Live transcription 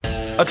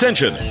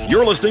Attention,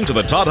 you're listening to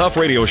the Todd Huff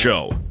Radio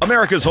Show,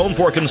 America's home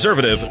for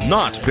conservative,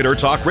 not bitter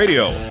talk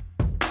radio.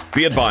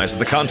 Be advised that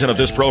the content of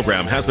this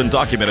program has been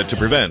documented to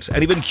prevent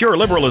and even cure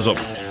liberalism,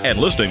 and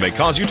listening may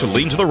cause you to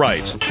lean to the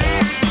right.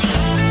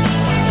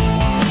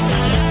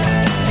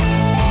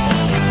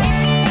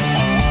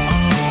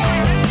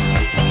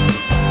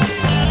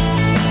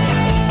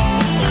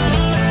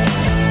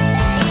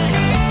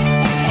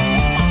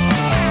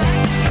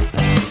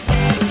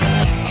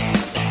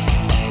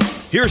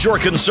 Here's your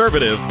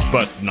conservative,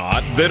 but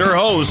not bitter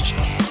host,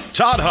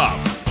 Todd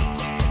Huff.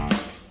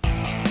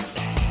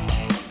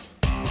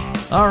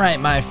 All right,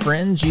 my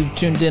friends, you've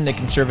tuned in to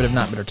Conservative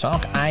Not Bitter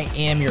Talk. I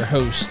am your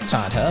host,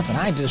 Todd Huff, and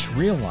I just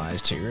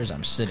realized here as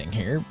I'm sitting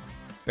here,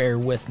 bear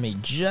with me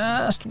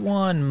just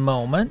one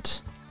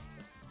moment.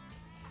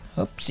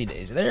 Oopsie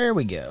daisy, there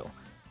we go.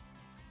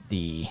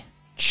 The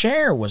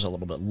chair was a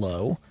little bit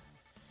low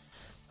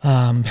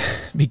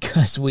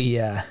because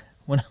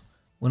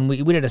when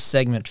we did a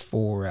segment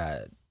for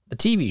the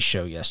TV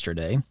show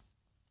yesterday,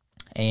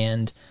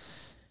 and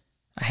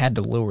I had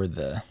to lower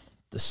the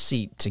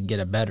seat to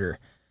get a better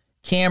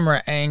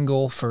camera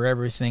angle for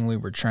everything we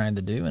were trying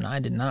to do, and I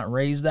did not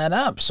raise that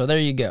up. So there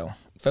you go.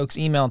 Folks,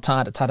 email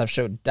Todd at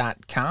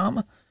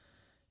toddhuffshow.com.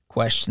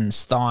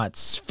 Questions,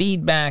 thoughts,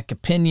 feedback,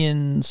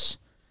 opinions,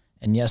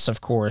 and yes, of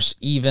course,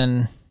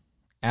 even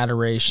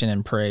adoration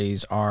and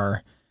praise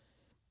are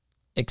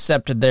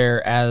accepted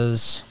there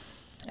as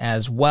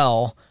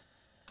well.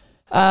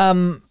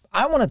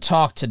 I want to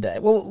talk today.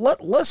 Well,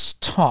 let's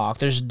talk.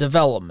 There's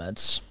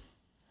developments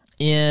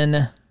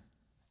in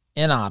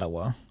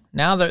Ottawa.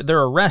 Now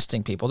they're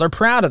arresting people. They're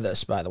proud of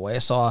this, by the way. I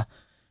saw a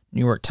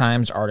New York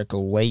Times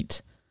article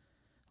late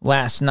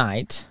last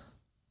night.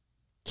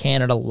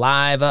 Canada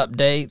Live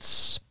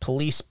updates.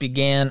 Police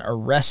began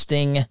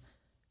arresting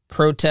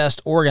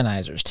protest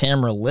organizers.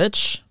 Tamara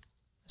Litch,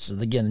 this is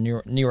again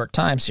the New York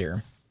Times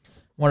here,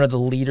 one of the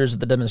leaders of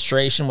the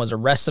demonstration, was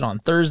arrested on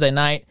Thursday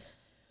night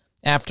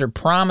after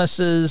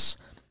promises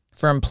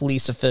from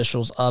police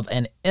officials of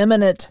an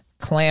imminent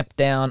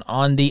clampdown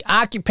on the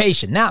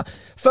occupation. Now,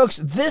 folks,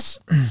 this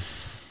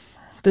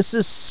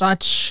is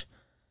such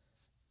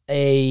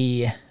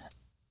a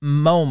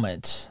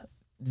moment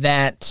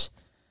that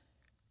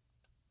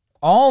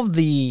all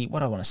the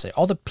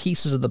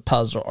pieces of the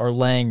puzzle are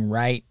laying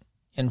right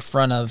in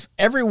front of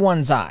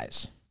everyone's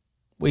eyes.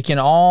 We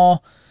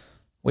all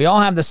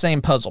have the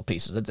same puzzle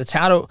pieces. It's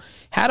how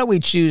do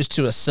we choose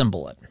to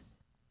assemble it?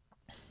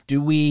 Do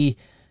we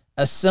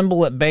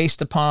assemble it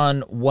based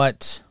upon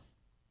what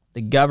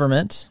the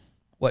government,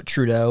 what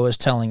Trudeau is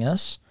telling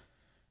us,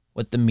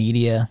 what the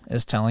media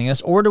is telling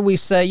us, or do we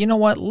say, you know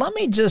what, let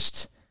me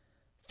just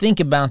think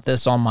about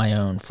this on my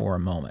own for a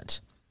moment?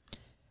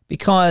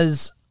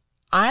 Because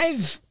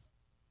I've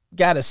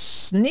got a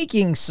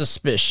sneaking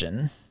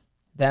suspicion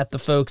that the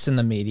folks in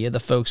the media, the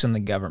folks in the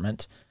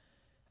government,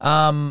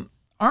 aren't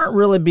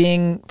really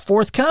being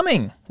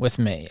forthcoming with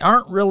me,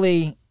 aren't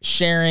really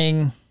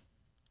sharing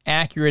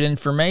accurate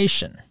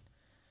information.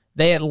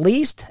 They at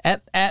least,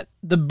 at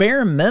the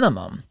bare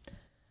minimum,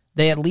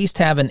 they at least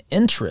have an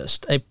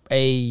interest.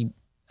 They're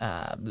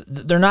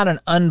not an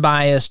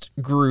unbiased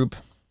group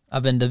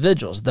of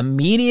individuals. The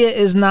media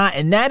is not,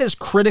 and that is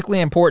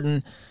critically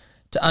important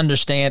to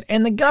understand,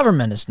 and the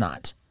government is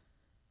not.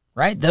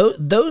 Right?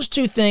 Those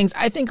two things,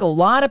 I think a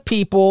lot of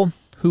people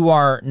who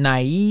are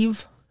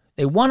naive,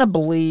 they want to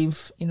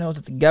believe,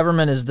 that the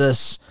government is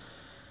this,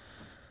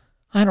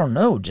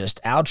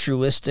 just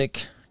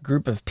altruistic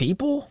group of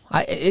people.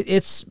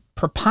 It's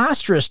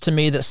preposterous to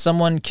me that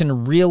someone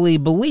can really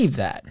believe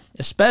that,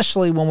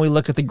 especially when we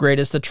look at the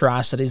greatest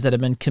atrocities that have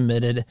been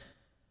committed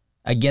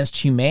against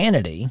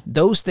humanity.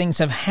 Those things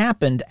have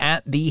happened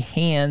at the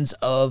hands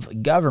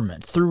of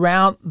government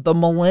throughout the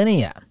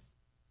millennia.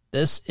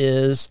 This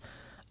is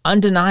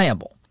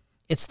undeniable.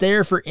 It's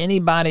there for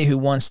anybody who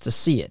wants to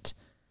see it.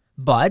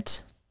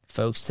 But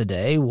folks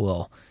today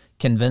will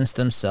convince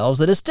themselves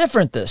that it's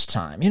different this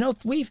time.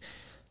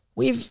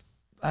 We've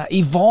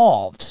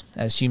evolved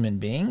as human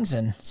beings,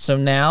 and so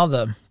now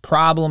the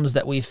problems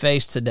that we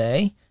face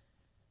today,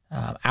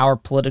 our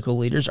political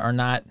leaders are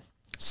not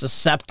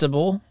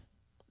susceptible.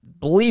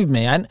 Believe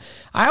me, I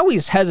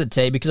always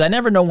hesitate because I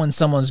never know when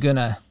someone's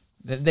gonna.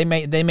 They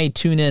may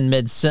tune in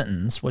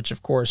mid-sentence, which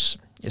of course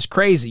is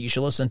crazy. You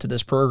should listen to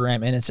this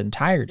program in its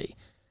entirety,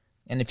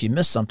 and if you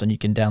miss something, you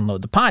can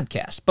download the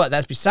podcast. But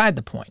that's beside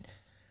the point.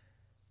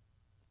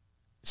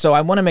 So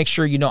I want to make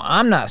sure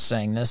I'm not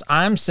saying this.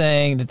 I'm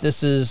saying that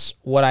this is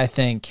what I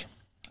think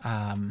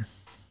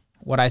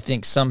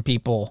some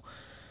people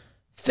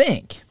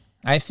think.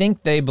 I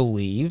think they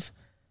believe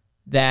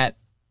that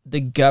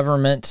the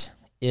government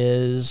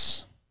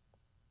is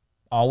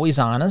always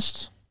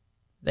honest.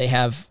 They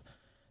have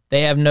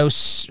no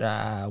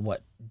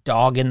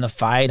dog in the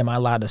fight. Am I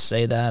allowed to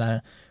say that?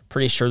 I'm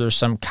pretty sure there's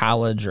some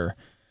college or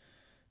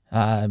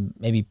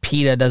maybe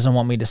PETA doesn't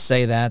want me to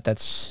say that.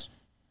 That's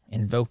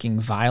invoking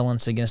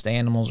violence against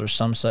animals or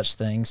some such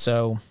thing.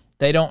 So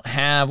they don't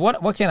have,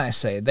 what can I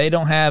say? They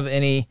don't have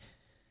any,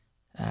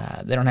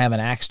 they don't have an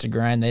axe to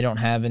grind. They don't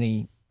have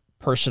any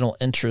personal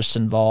interests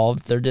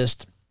involved.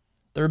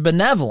 They're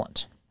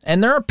benevolent.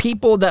 And there are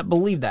people that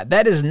believe that.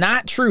 That is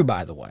not true,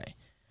 by the way.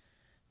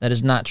 That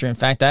is not true. In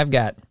fact, I've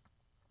got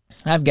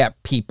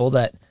people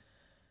that,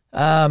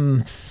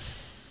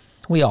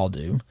 we all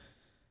do,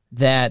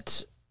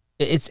 that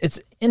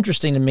it's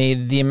interesting to me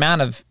the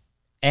amount of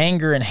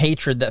anger and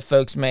hatred that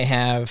folks may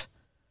have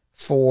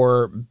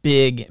for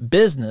big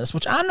business,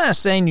 which I'm not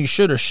saying you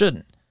should or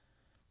shouldn't.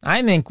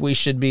 I think we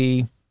should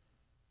be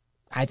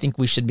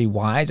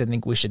wise. I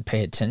think we should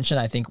pay attention.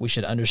 I think we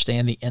should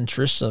understand the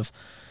interests of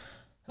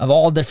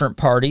all different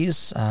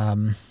parties,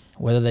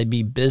 whether they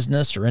be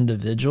business or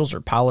individuals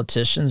or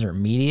politicians or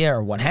media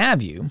or what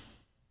have you.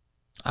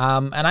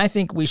 And I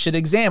think we should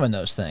examine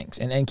those things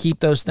and keep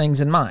those things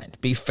in mind.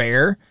 Be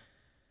fair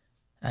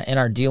in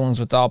our dealings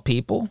with all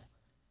people,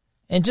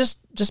 and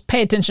just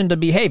pay attention to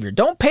behavior.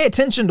 Don't pay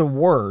attention to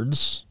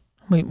words.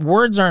 I mean,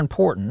 words are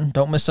important.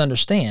 Don't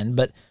misunderstand,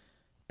 but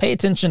pay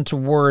attention to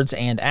words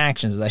and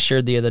actions. As I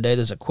shared the other day,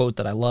 there's a quote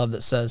that I love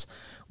that says,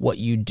 "What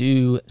you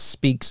do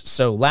speaks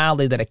so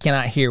loudly that I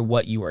cannot hear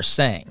what you are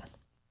saying."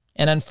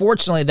 And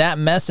unfortunately, that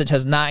message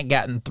has not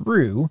gotten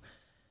through.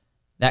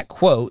 That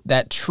quote,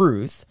 that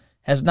truth,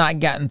 has not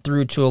gotten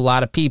through to a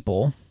lot of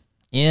people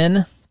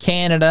in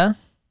Canada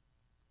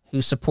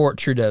who support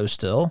Trudeau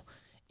still,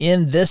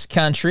 in this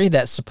country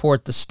that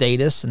support the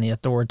statists and the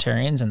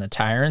authoritarians and the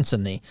tyrants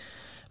and the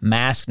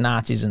masked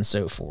Nazis and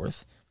so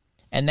forth.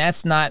 And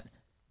that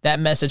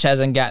message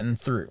hasn't gotten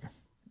through.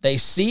 They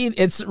see,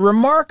 it's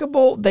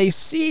remarkable, they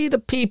see the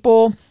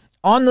people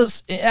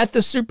at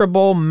the Super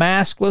Bowl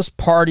maskless,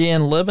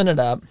 partying, living it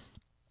up.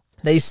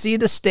 They see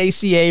the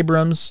Stacey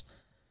Abrams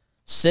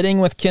sitting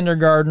with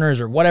kindergartners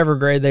or whatever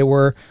grade they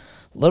were,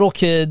 little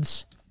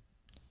kids,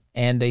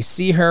 and they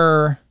see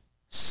her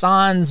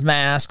sans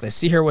mask, they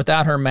see her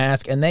without her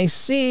mask, and they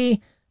see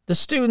the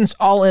students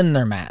all in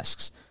their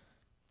masks.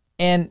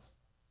 And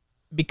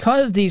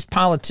because these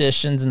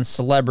politicians and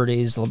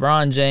celebrities,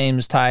 LeBron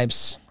James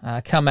types,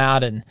 come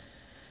out and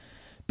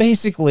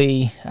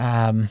basically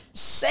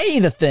say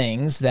the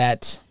things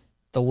that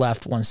the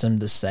left wants them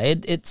to say,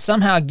 it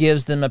somehow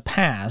gives them a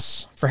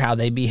pass for how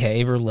they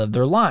behave or live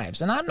their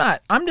lives. And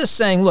I'm just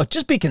saying, look,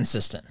 just be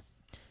consistent,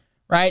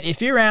 right?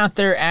 If you're out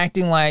there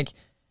acting like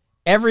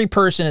every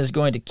person is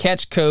going to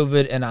catch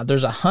COVID and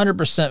there's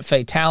 100%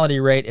 fatality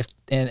rate,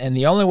 and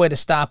the only way to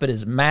stop it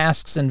is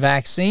masks and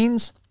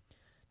vaccines,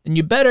 then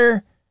you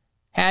better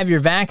have your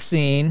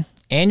vaccine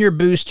and your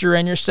booster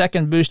and your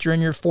second booster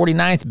and your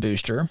 49th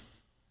booster.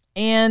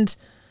 And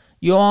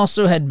you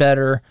also had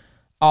better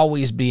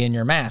always be in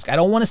your mask. I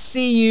don't want to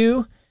see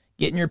you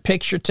getting your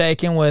picture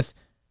taken with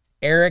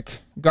Eric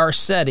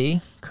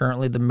Garcetti,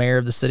 currently the mayor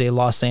of the city of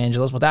Los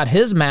Angeles, without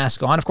his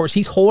mask on. Of course,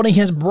 he's holding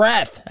his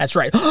breath. That's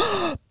right.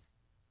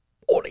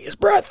 Holding his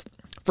breath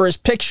for his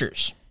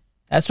pictures.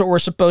 That's what we're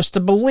supposed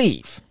to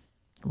believe,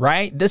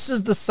 right? This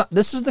is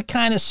the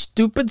kind of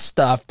stupid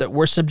stuff that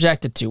we're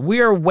subjected to. We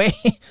are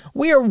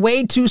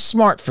way too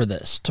smart for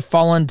this, to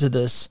fall into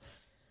this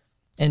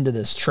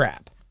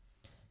trap.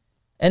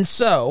 And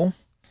so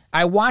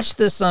I watched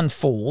this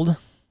unfold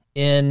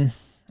in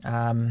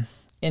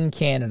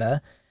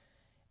Canada,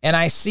 and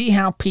I see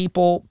how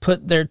people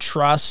put their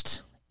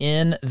trust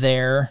in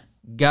their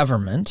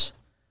government.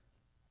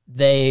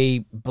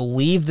 They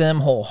believe them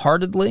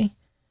wholeheartedly.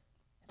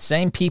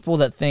 Same people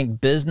that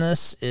think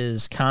business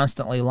is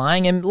constantly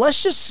lying. And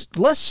let's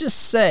just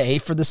say,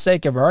 for the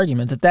sake of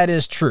argument, that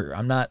is true.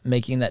 I'm not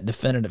making that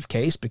definitive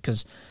case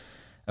because,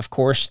 of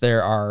course,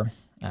 there are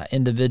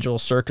individual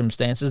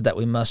circumstances that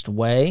we must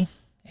weigh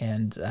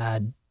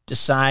and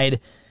decide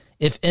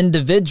if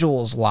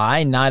individuals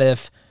lie, not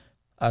if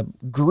a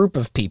group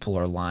of people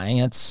are lying.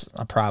 It's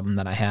a problem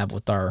that I have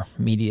with our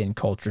media and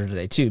culture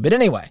today too. But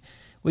anyway,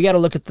 we got to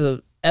look at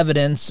the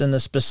evidence and the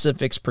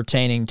specifics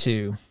pertaining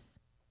to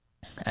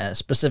a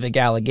specific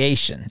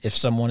allegation if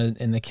someone,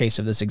 in the case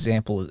of this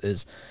example,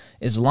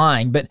 is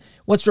lying. But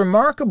what's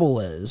remarkable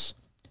is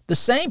the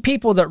same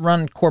people that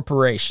run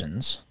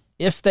corporations,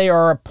 if they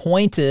are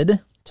appointed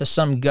to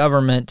some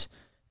government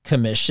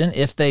commission,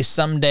 if they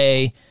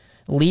someday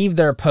leave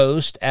their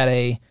post at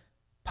a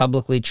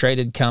publicly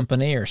traded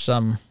company or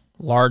some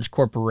large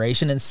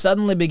corporation and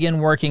suddenly begin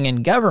working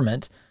in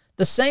government,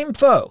 the same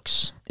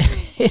folks,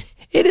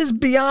 it is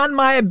beyond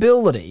my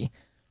ability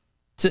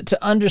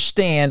to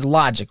understand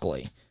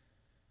logically,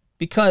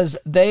 because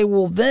they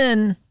will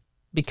then,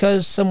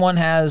 because someone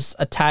has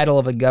a title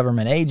of a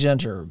government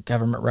agent or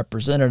government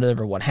representative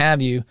or what have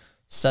you,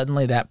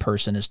 suddenly that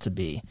person is to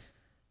be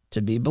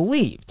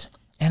believed.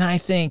 And I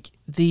think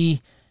the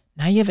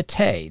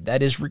naivete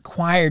that is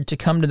required to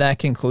come to that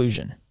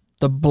conclusion,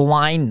 the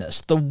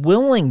blindness, the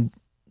willingness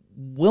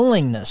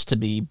to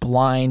be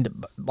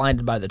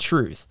blinded by the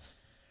truth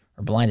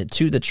or blinded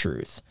to the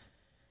truth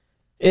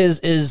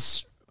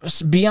is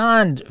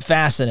beyond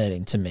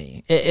fascinating to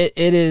me. It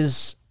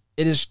is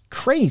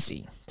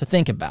crazy to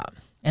think about.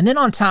 And then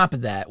on top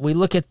of that, we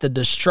look at the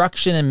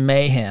destruction and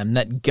mayhem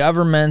that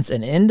governments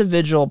and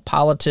individual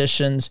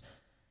politicians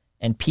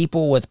and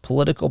people with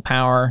political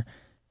power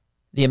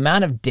the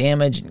amount of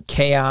damage and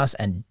chaos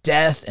and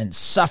death and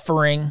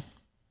suffering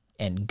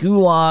and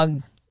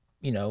gulag,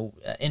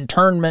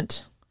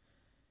 internment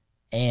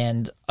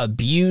and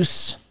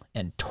abuse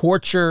and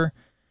torture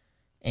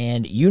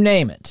and you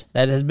name it,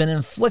 that has been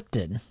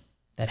inflicted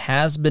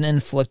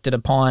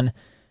upon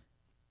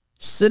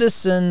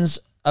citizens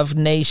of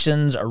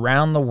nations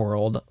around the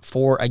world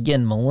for,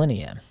 again,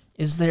 millennia,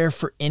 is there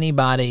for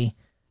anybody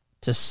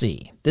to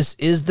see. This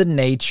is the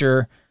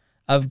nature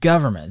of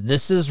government.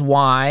 This is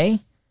why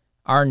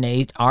our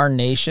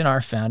nation,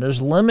 our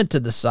founders,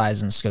 limited the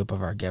size and scope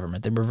of our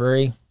government. They were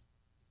very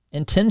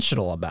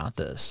intentional about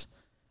this.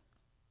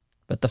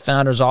 But the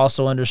founders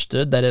also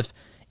understood that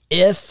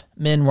if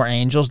men were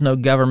angels, no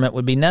government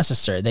would be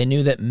necessary. They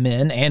knew that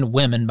men and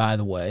women, by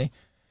the way,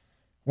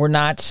 were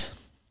not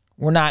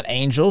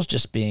angels,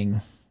 just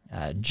being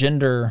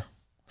gender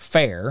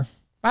fair.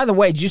 By the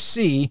way, did you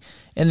see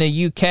in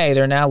the UK,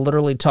 they're now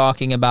literally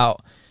talking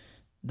about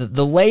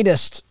the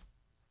latest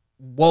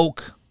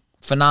woke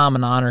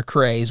phenomenon or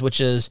craze,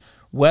 which is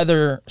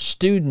whether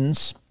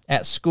students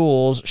at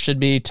schools should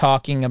be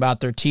talking about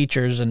their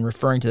teachers and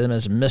referring to them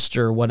as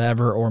Mr.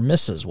 whatever or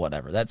Mrs.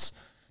 whatever. That's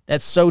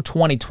so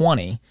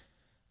 2020,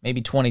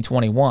 maybe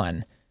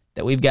 2021,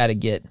 that we've got to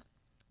get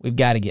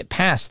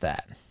past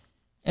that.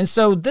 And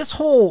so this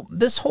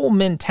whole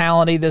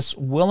mentality, this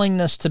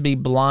willingness to be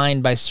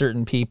blind by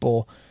certain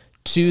people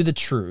to the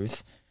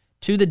truth,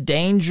 to the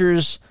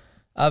dangers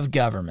of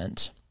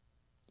government,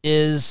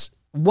 is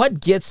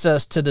what gets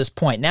us to this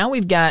point. Now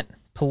we've got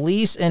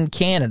police in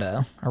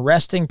Canada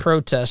arresting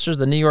protesters.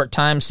 The New York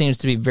Times seems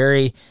to be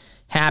very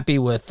happy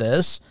with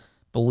this,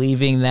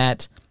 believing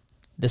that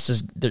this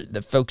is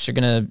the folks are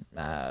going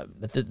to,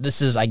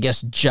 this is, I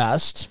guess,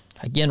 just.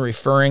 Again,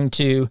 referring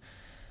to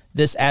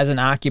this as an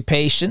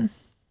occupation.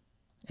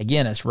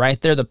 Again, it's right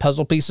there. The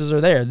puzzle pieces are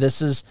there.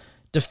 This is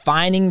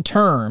defining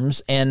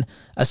terms and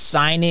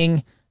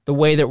assigning the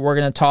way that we're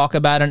going to talk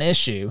about an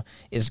issue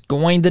is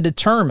going to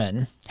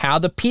determine how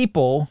the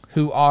people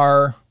who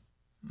are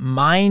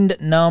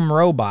mind-numb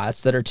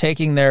robots that are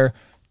taking their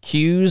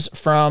cues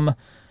from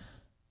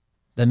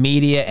the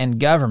media and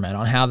government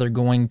on how they're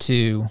going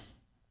to,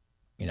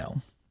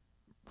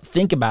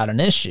 think about an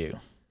issue.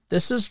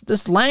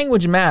 This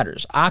language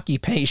matters.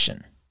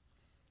 Occupation.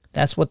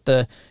 That's what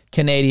the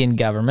Canadian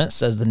government,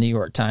 says the New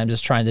York Times,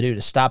 is trying to do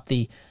to stop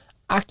the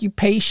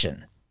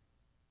occupation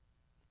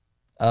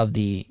of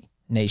the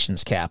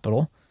nation's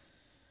capital.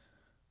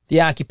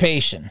 The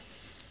occupation.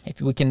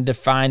 If we can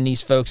define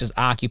these folks as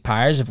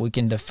occupiers, if we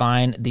can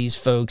define these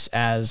folks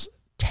as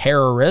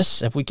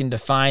terrorists, if we can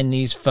define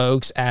these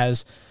folks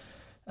as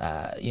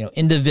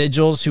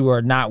individuals who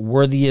are not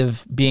worthy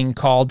of being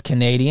called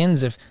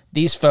Canadians, if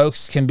these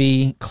folks can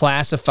be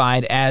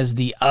classified as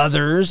the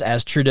others,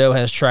 as Trudeau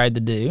has tried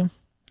to do,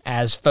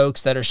 as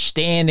folks that are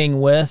standing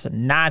with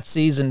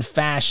Nazis and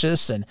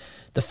fascists and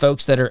the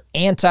folks that are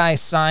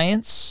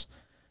anti-science,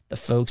 the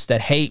folks that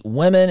hate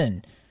women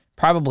and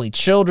probably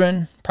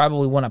children,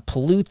 probably want to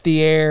pollute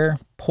the air,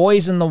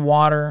 poison the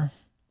water,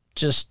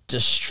 just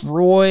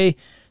destroy,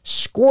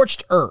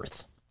 scorched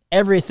earth.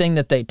 Everything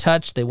that they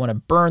touch, they want to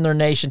burn their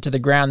nation to the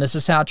ground. This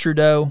is how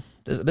Trudeau,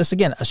 this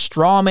again, a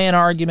straw man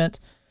argument.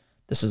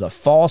 This is a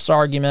false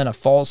argument, a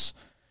false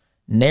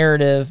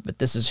narrative, but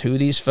this is who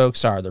these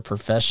folks are. They're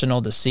professional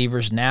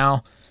deceivers.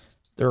 Now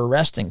they're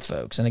arresting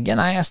folks. And again,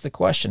 I ask the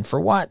question, for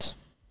what?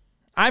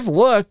 I've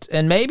looked,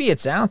 and maybe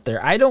it's out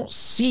there. I don't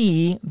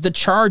see the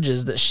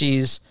charges that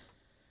she's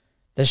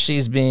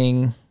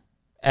being,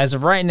 as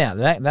of right now.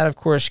 That of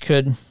course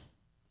could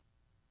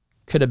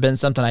have been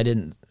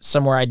something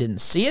somewhere I didn't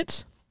see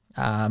it.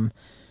 But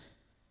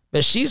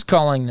she's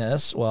calling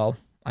this, well,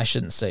 I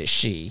shouldn't say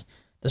she.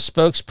 The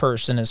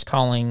spokesperson is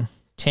calling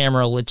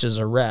Tamara Litch's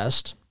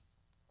arrest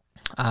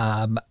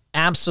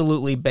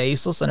absolutely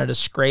baseless and a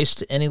disgrace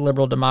to any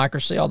liberal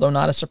democracy, although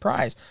not a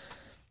surprise.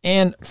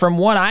 And from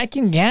what I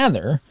can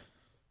gather,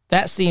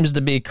 that seems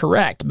to be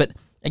correct. But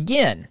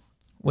again,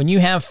 when you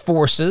have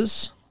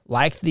forces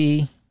like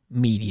the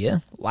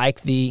media,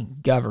 like the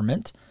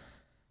government,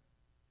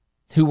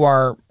 who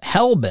are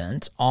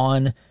hell-bent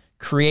on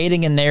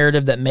creating a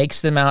narrative that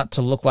makes them out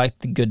to look like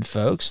the good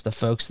folks, the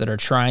folks that are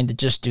trying to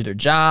just do their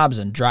jobs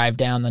and drive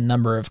down the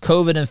number of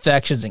COVID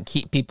infections and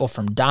keep people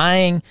from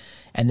dying,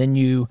 and then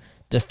you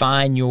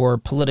define your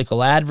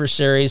political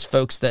adversaries,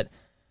 folks that,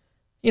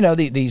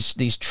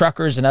 these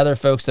truckers and other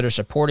folks that are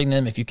supporting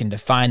them, if you can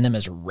define them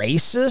as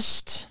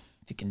racist,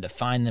 if you can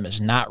define them as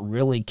not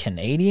really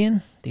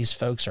Canadian, these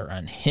folks are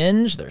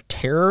unhinged, they're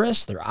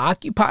terrorists, they're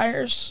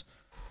occupiers.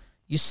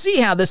 You see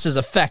how this is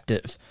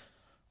effective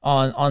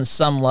on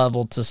some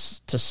level to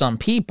some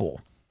people.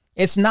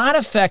 It's not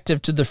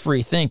effective to the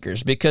free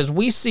thinkers because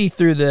we see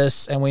through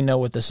this and we know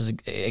what this is,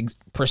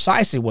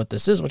 precisely what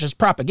this is, which is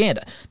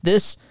propaganda.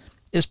 This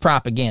is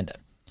propaganda.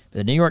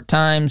 The New York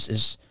Times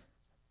is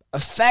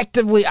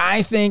effectively,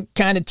 I think,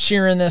 kind of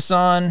cheering this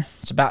on.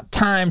 It's about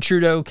time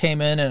Trudeau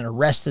came in and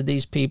arrested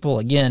these people.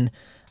 Again,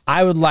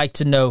 I would like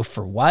to know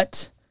for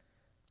what.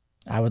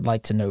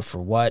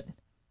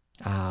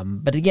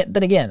 But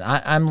again,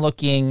 I'm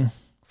looking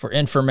for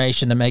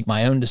information to make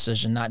my own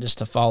decision, not just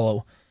to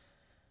follow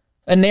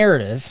a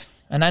narrative.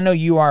 And I know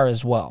you are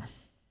as well.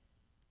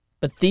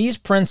 But these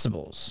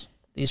principles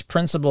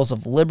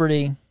of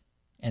liberty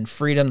and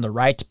freedom, the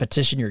right to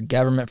petition your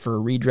government for a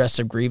redress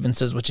of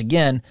grievances, which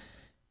again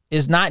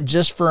is not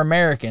just for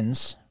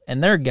Americans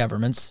and their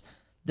governments.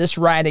 This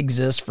right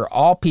exists for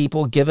all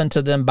people, given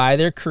to them by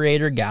their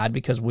Creator God,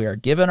 because we are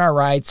given our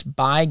rights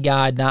by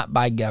God, not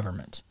by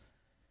government.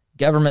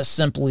 Government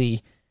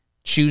simply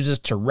chooses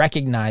to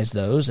recognize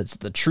those. It's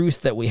the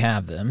truth that we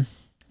have them.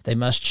 They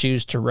must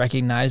choose to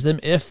recognize them.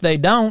 If they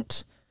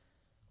don't,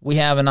 we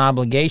have an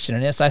obligation,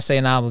 and yes, I say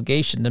an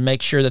obligation, to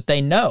make sure that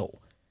they know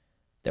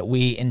that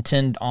we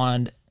intend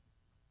on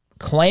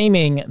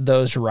claiming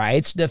those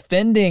rights,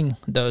 defending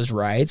those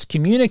rights,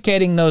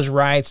 communicating those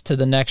rights to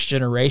the next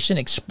generation,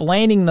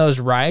 explaining those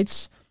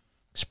rights,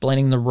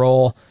 explaining the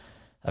role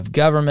of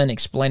government,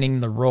 explaining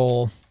the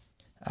role,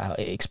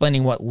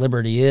 explaining what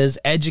liberty is,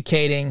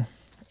 educating,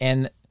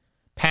 and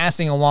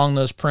passing along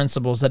those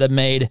principles that have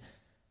made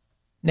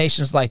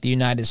nations like the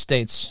United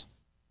States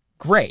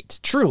great.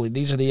 Truly,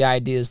 these are the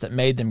ideas that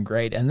made them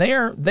great, and they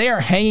are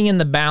hanging in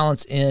the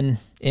balance in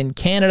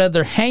Canada.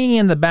 They're hanging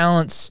in the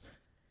balance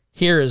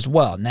here as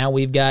well. Now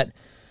we've got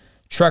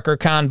trucker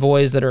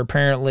convoys that are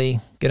apparently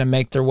going to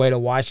make their way to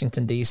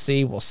Washington,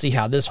 D.C. We'll see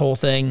how this whole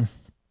thing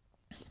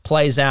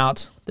plays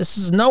out. This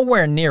is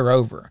nowhere near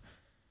over.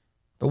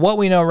 But what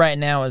we know right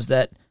now is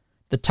that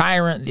the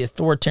tyrant, the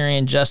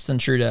authoritarian Justin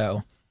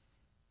Trudeau,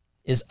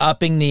 is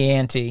upping the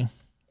ante,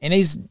 and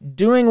he's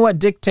doing what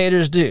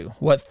dictators do,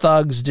 what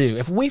thugs do.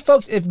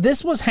 If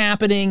this was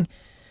happening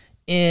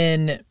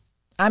in,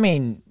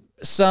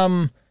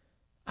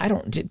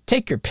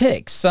 take your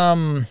pick,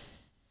 some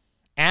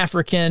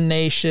African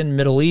nation,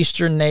 Middle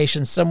Eastern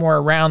nation, somewhere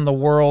around the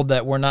world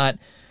that we're not,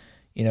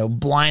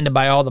 blinded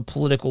by all the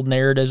political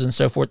narratives and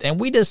so forth.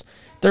 And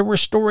there were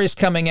stories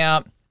coming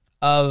out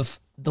of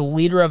the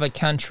leader of a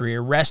country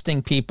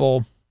arresting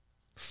people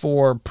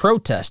for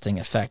protesting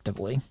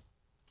effectively.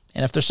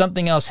 And if there's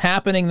something else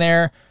happening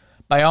there,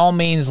 by all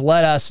means,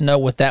 let us know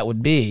what that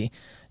would be,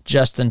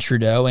 Justin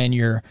Trudeau and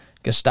your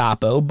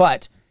Gestapo.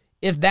 But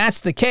if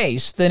that's the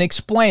case, then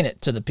explain it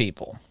to the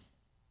people.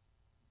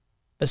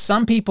 But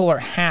some people are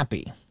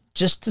happy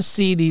just to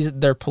see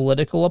their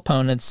political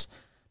opponents,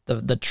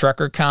 the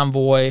trucker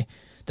convoy,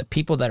 the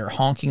people that are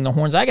honking the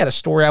horns. I got a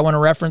story I want to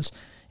reference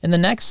in the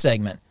next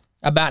segment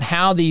about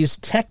how these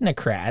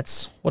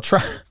technocrats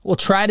will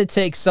try to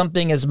take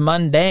something as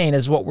mundane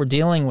as what we're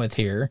dealing with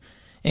here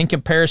in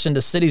comparison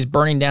to cities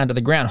burning down to the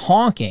ground,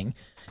 honking,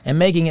 and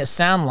making it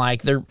sound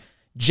like they're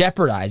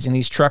jeopardizing,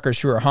 these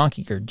truckers who are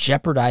honking are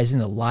jeopardizing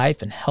the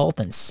life and health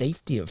and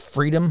safety of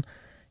freedom,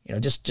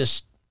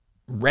 just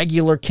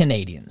regular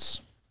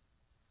Canadians.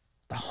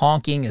 The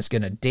honking is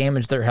going to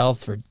damage their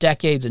health for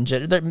decades, and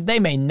they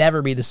may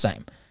never be the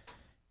same.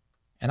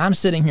 And I'm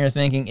sitting here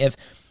thinking, if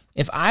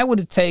I would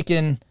have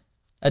taken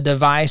a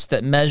device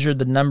that measured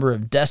the number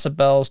of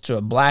decibels to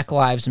a Black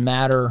Lives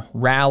Matter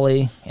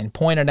rally and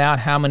pointed out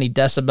how many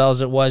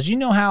decibels it was,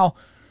 how,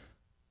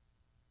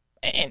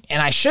 and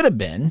I should have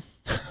been,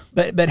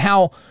 but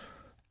how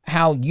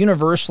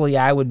universally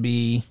I would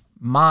be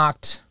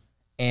mocked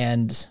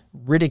and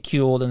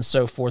ridiculed and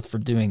so forth for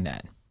doing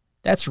that.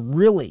 That's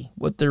really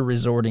what they're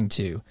resorting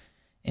to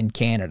in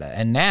Canada.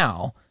 And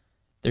now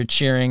they're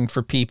cheering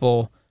for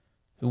people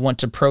who want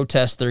to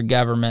protest their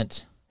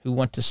government, who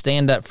want to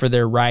stand up for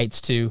their rights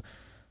to,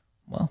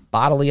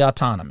 bodily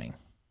autonomy,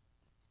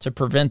 to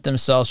prevent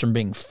themselves from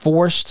being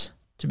forced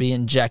to be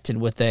injected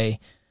with a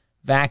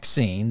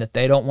vaccine that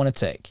they don't want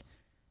to take,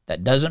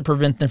 that doesn't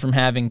prevent them from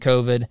having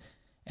COVID,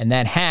 and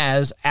that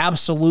has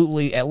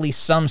absolutely at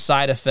least some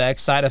side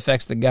effects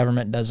the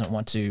government doesn't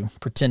want to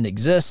pretend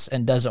exists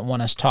and doesn't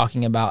want us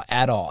talking about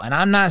at all. And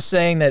I'm not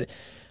saying that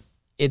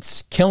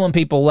it's killing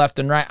people left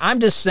and right. I'm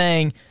just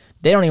saying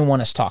they don't even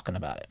want us talking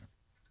about it.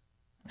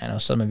 I know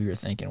some of you are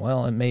thinking,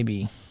 well, it may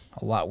be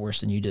a lot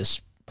worse than you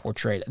just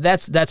portrayed it.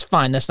 That's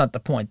fine. That's not the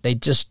point. They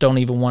just don't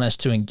even want us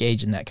to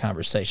engage in that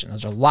conversation.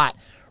 There's a lot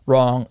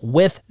wrong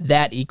with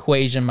that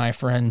equation, my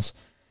friends.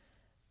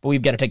 But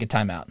we've got to take a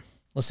time out.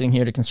 Listening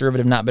here to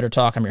Conservative Not Bitter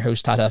Talk. I'm your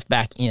host, Todd Huff,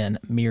 back in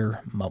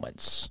mere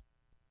moments.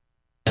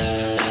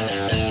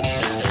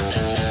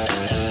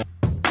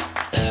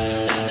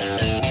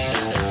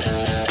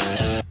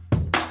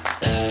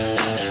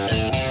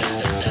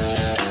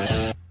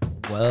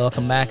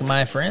 Welcome back,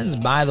 my friends.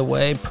 By the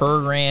way,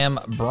 program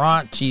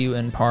brought to you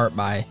in part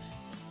by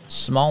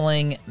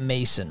Smalling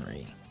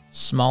Masonry.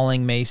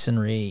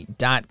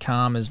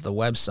 SmallingMasonry.com is the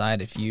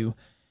website. If you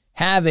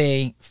have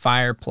a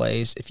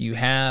fireplace, if you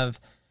have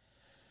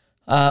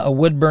a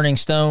wood-burning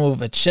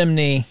stove, a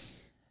chimney,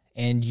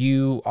 and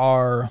you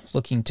are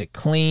looking to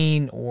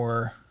clean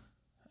or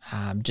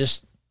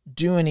just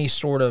do any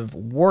sort of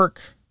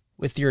work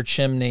with your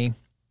chimney,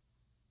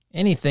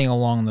 anything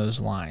along those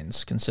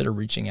lines, consider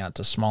reaching out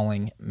to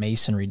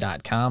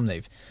SmallingMasonry.com.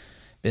 They've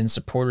been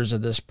supporters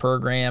of this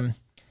program,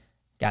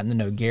 gotten to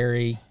know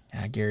Gary.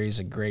 Gary's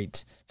a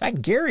great... In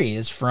fact, Gary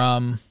is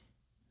from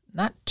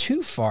not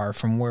too far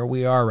from where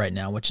we are right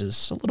now, which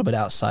is a little bit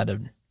outside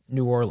of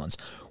New Orleans.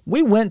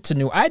 We went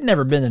to I'd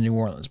never been to New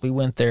Orleans. We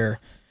went there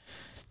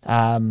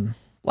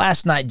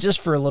last night just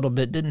for a little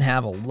bit. Didn't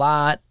have a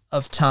lot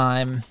of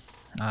time,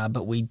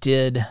 but we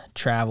did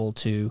travel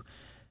to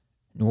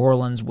New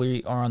Orleans.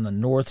 We are on the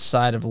north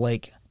side of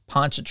Lake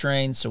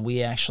Pontchartrain, so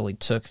we actually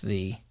took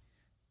I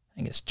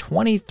think it's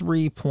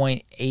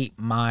 23.8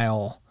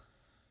 mile,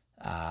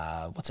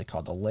 what's it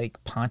called? The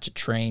Lake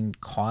Pontchartrain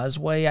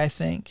Causeway, I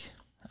think.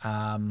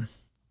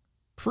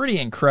 Pretty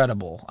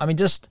incredible. I mean,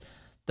 just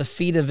the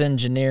feat of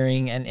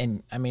engineering,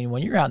 and I mean,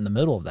 when you're out in the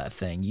middle of that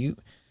thing,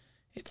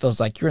 it feels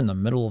like you're in the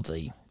middle of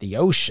the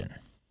ocean.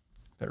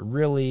 But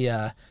really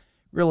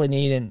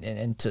neat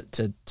and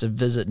to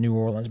visit New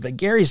Orleans. But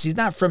he's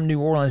not from New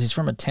Orleans. He's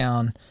from a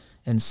town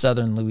in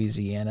southern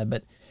Louisiana.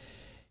 But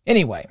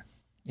anyway,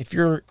 if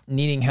you're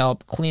needing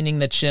help cleaning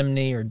the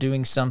chimney or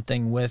doing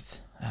something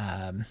with,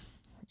 an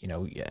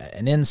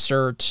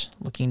insert,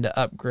 looking to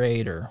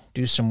upgrade or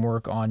do some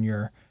work on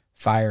your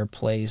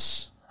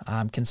fireplace,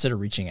 consider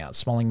reaching out.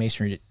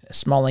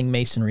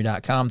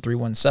 SmallingMasonry.com,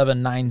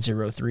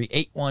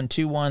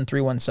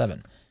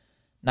 317-903-8121,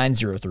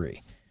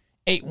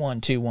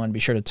 317-903-8121. Be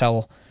sure to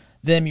tell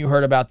them you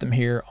heard about them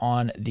here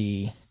on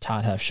the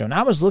Todd Huff Show. Now,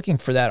 I was looking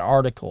for that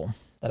article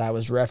that I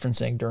was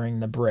referencing during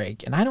the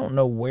break, and I don't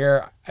know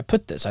where I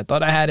put this. I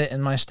thought I had it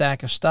in my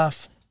stack of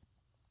stuff.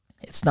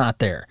 It's not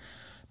there.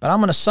 But I'm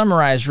going to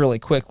summarize really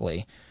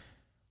quickly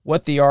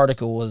what the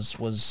article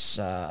was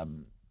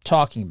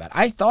talking about.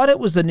 I thought it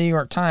was the New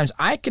York Times.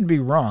 I could be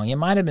wrong. It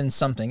might have been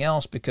something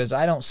else because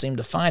I don't seem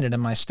to find it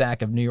in my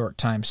stack of New York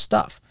Times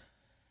stuff.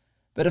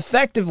 But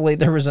effectively,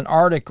 there was an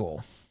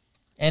article,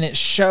 and it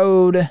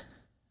showed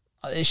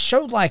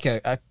like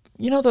a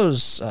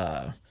those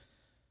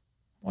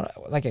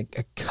like a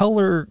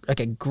color, like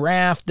a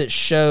graph that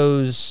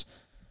shows,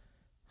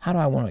 how do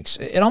I want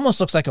to, it almost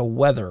looks like a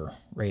weather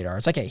radar.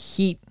 It's like a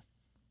heat,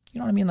 you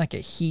know what I mean? Like a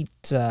heat,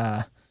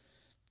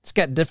 it's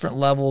got different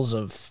levels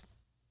of,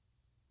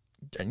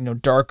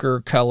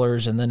 darker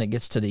colors, and then it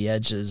gets to the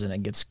edges and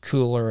it gets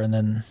cooler, and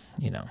then,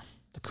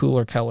 the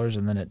cooler colors,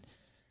 and then it,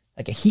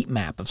 like a heat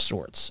map of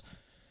sorts.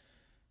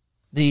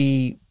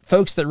 The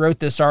folks that wrote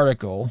this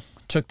article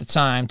took the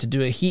time to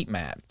do a heat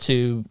map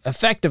to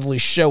effectively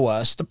show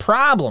us the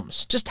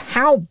problems, just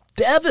how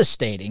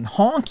devastating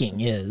honking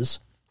is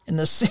in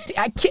the city.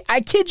 I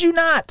kid you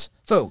not,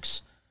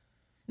 folks.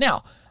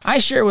 Now, I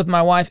share with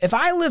my wife, if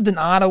I lived in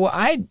Ottawa,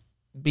 I'd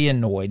be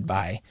annoyed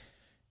by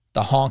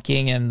the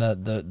honking and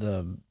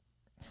the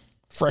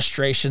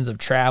frustrations of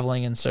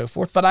traveling and so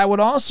forth. But I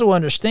would also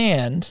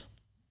understand,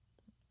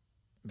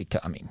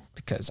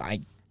 because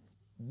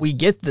we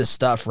get this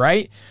stuff,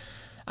 right?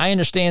 I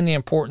understand the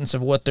importance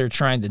of what they're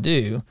trying to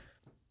do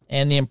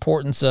and the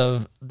importance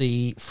of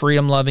the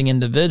freedom-loving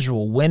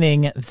individual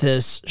winning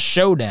this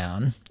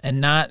showdown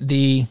and not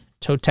the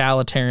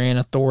totalitarian,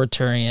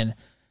 authoritarian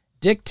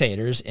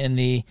dictators in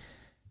the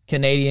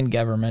Canadian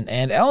government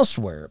and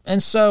elsewhere.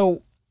 And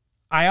so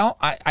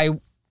I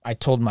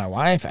told my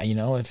wife,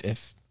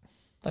 if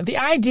like the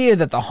idea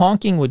that the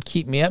honking would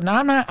keep me up.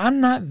 Now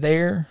I'm not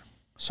there,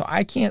 so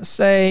I can't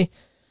say.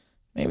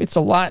 Maybe it's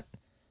a lot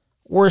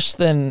worse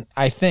than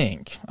I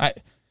think.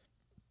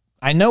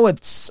 I know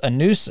it's a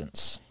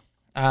nuisance,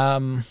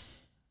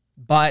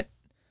 but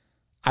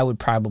I would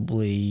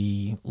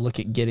probably look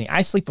at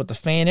I sleep with the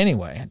fan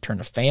anyway. I'd turn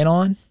the fan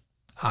on.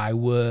 I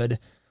would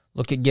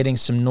look at getting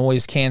some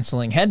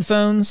noise-canceling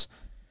headphones,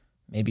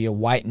 maybe a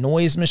white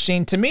noise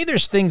machine. To me,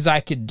 there's things I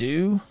could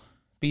do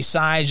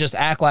besides just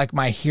act like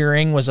my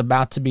hearing was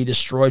about to be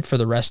destroyed for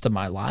the rest of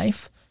my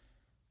life,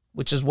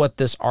 which is what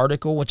this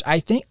article, which I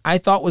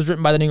thought was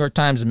written by the New York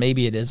Times, and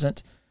maybe it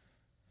isn't.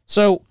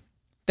 So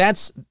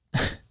that's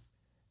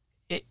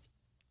it.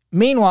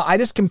 Meanwhile, I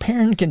just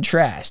compare and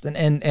contrast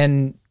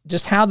and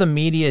just how the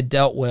media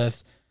dealt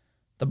with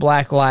the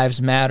Black Lives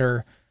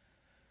Matter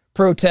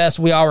protests.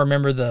 We all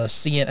remember I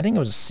think it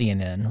was a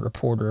CNN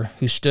reporter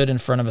who stood in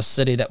front of a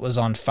city that was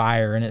on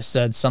fire, and it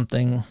said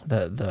something,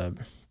 the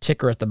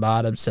ticker at the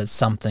bottom said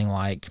something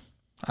like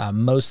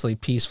mostly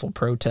peaceful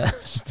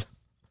protest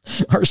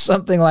or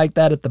something like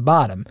that at the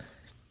bottom.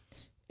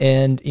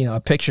 And, a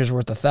picture's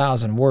worth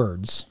 1,000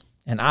 words.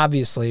 And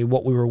obviously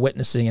what we were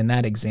witnessing in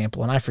that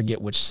example, and I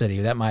forget which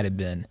city, that might have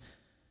been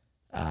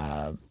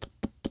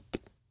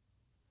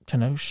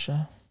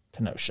Kenosha.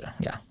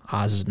 Yeah,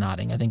 Oz is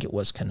nodding. I think it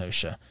was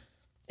Kenosha.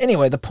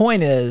 Anyway, the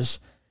point is,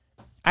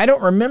 I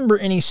don't remember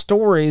any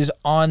stories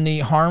on the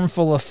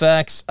harmful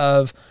effects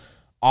of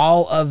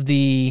all of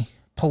the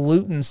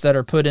pollutants that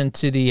are put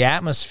into the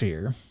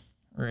atmosphere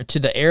or to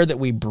the air that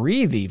we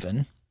breathe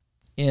even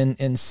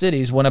in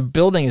cities when a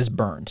building is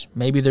burned.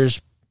 Maybe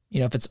there's,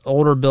 if it's an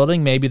older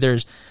building, maybe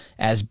there's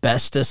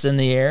asbestos in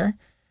the air.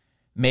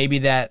 Maybe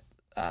that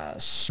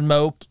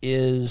smoke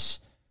is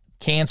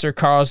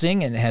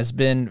cancer-causing and has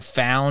been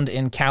found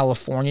in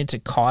California to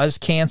cause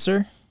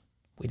cancer.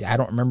 I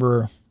don't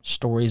remember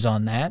stories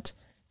on that.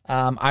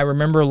 I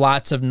remember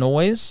lots of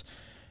noise.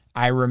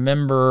 I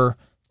remember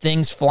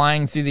things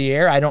flying through the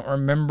air. I don't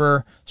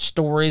remember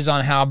stories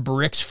on how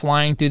bricks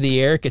flying through the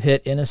air could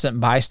hit innocent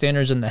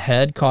bystanders in the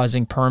head,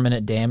 causing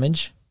permanent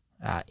damage,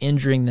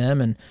 injuring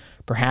them, and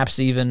perhaps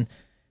even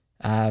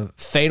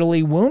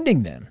fatally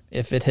wounding them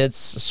if it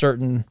hits a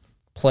certain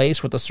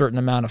place with a certain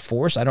amount of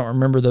force. I don't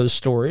remember those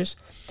stories.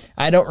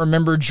 I don't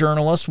remember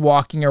journalists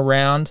walking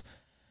around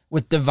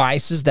with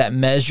devices that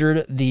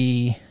measured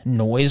the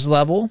noise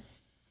level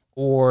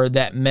or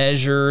that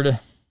measured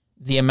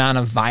the amount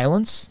of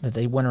violence, that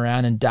they went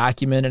around and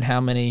documented how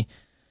many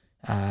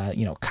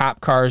cop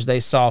cars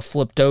they saw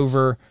flipped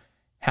over,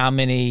 how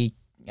many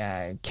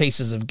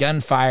cases of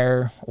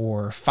gunfire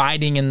or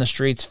fighting in the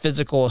streets,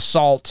 physical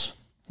assault,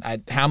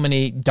 how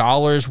many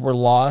dollars were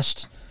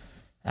lost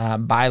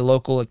by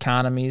local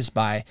economies,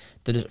 by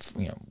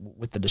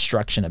with the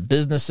destruction of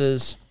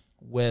businesses,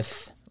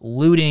 with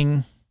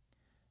looting,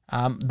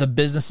 the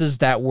businesses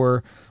that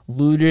were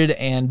looted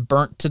and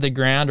burnt to the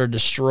ground or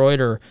destroyed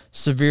or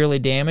severely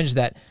damaged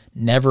that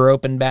never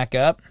opened back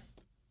up.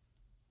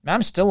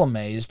 I'm still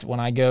amazed when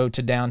I go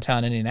to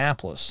downtown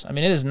Indianapolis. I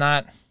mean, it's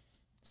not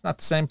the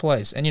same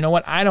place. And you know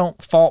what? I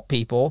don't fault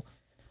people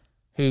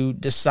who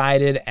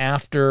decided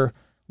after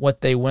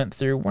what they went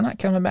through, we're not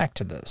coming back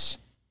to this.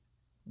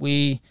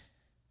 The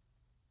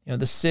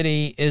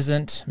city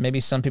isn't,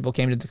 maybe some people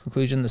came to the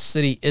conclusion, the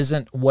city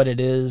isn't what it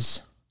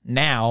is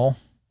now,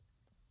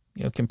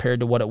 compared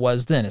to what it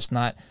was then. It's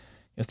not,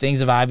 things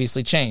have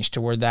obviously changed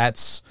to where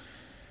that's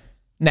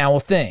now a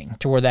thing,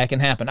 to where that can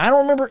happen. I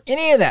don't remember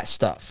any of that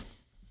stuff.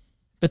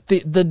 But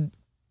the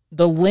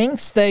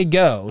lengths they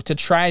go to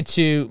try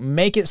to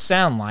make it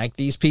sound like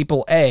these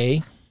people,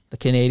 the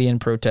Canadian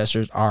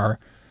protesters, are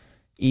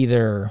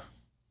either,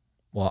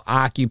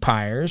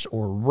 occupiers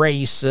or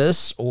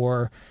racists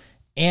or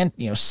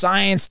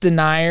science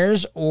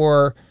deniers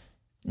or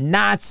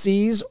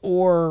Nazis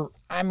or,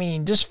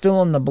 just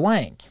fill in the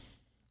blank.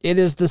 It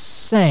is the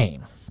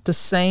same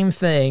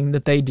thing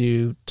that they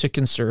do to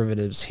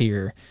conservatives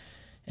here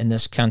in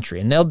this country.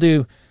 And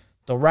they'll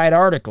write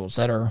articles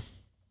that are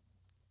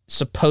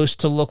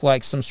supposed to look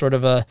like some sort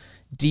of a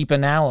deep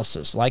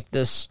analysis, like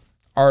this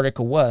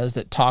article was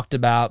that talked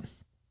about,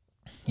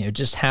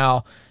 just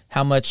how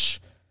much,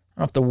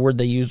 I don't know if the word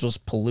they used was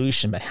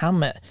pollution, but how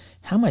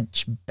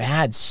much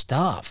bad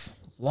stuff,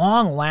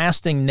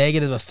 long-lasting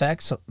negative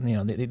effects,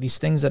 these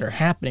things that are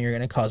happening are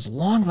going to cause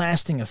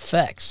long-lasting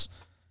effects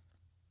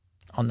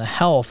on the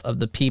health of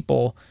the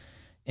people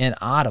in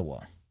Ottawa.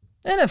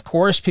 And of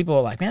course, people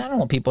are like, man, I don't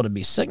want people to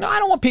be sick. No, I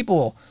don't want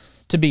people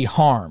to be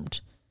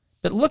harmed.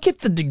 But look at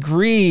the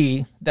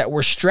degree that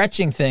we're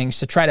stretching things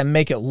to try to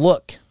make it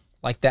look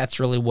like that's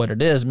really what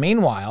it is.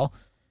 Meanwhile,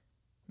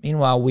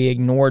 we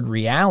ignored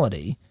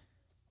reality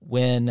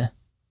when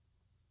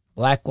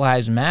Black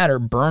Lives Matter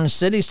burned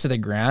cities to the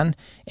ground.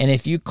 And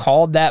if you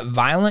called that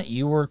violent,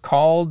 you were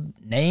called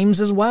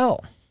names as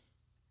well.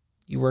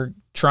 You were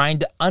trying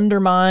to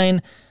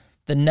undermine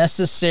the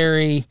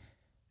necessary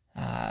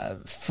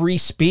free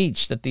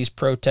speech that these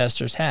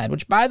protesters had,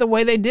 which, by the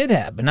way, they did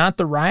have, but not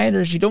the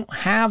rioters. You don't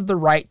have the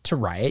right to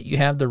riot. You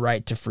have the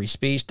right to free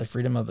speech, the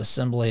freedom of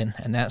assembly,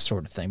 and that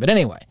sort of thing. But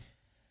anyway,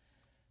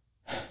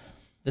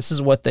 this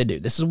is what they do.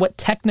 This is what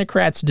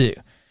technocrats do.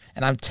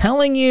 And I'm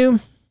telling you,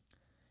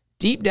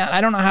 deep down,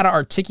 I don't know how to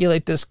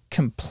articulate this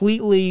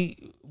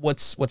completely,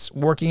 what's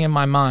working in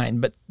my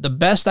mind, but the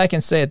best I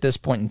can say at this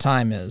point in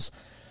time is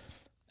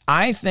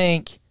I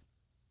think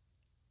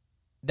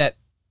that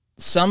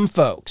some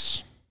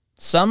folks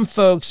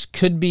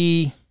could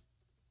be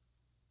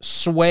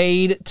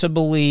swayed to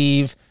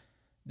believe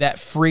that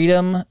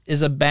freedom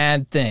is a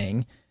bad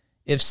thing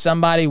if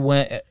somebody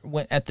went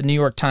at the New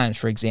York Times,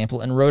 for example,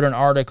 and wrote an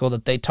article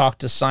that they talked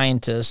to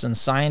scientists, and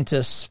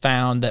scientists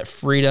found that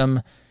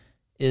freedom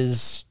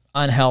is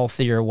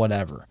unhealthy or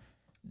whatever.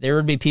 There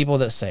would be people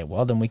that say,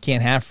 well, then we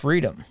can't have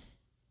freedom.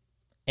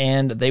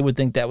 And they would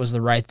think that was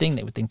the right thing.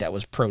 They would think that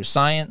was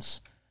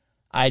pro-science.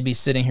 I'd be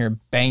sitting here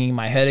banging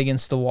my head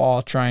against the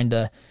wall trying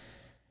to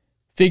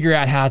figure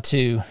out how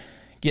to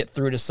get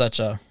through to such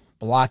a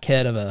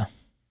blockhead of a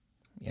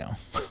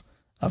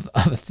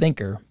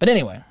thinker. But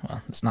anyway,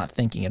 it's not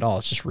thinking at all.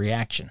 It's just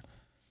reaction.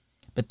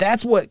 But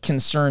that's what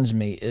concerns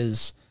me,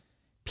 is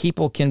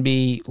people can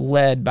be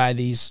led by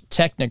these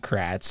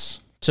technocrats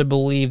to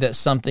believe that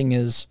something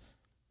is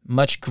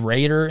much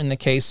greater in the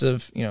case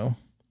of,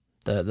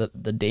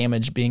 the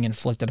damage being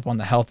inflicted upon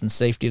the health and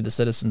safety of the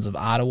citizens of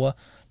Ottawa.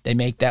 They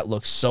make that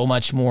look so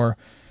much more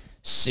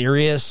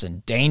serious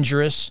and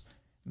dangerous.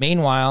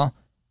 Meanwhile,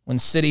 when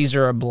cities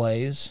are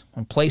ablaze,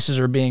 when places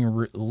are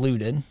being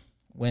looted,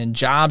 when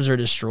jobs are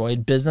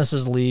destroyed,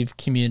 businesses leave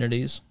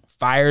communities,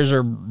 fires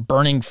are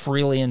burning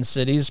freely in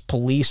cities,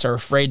 police are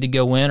afraid to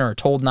go in or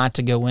told not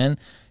to go in,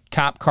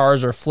 cop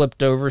cars are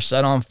flipped over,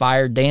 set on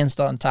fire,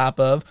 danced on top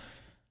of,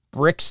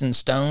 bricks and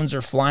stones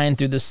are flying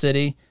through the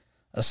city,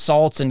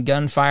 assaults and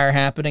gunfire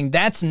happening.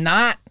 That's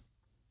not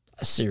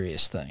a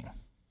serious thing.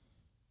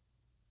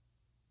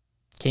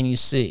 Can you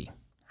see?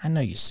 I know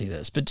you see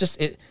this, but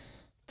just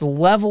the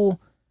level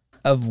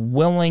of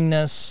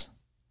willingness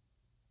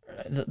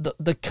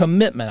the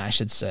commitment, I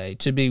should say,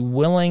 to be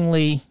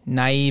willingly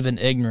naive and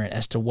ignorant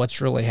as to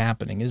what's really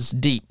happening is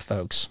deep,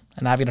 folks.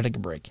 And I've got to take a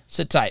break.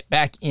 Sit tight.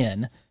 Back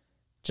in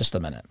just a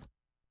minute.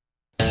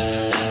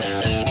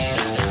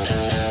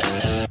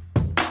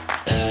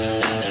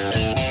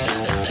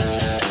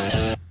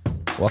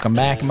 Welcome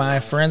back, my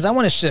friends. I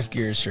want to shift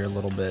gears here a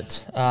little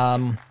bit.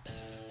 I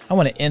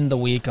want to end the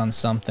week on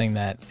something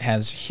that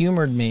has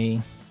humored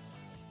me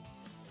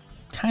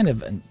kind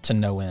of to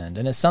no end.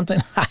 And it's something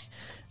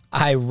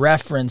I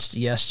referenced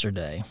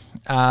yesterday.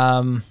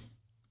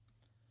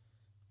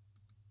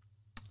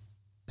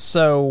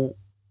 So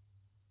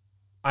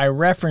I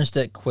referenced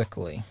it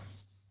quickly,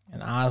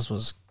 and Oz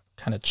was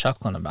kind of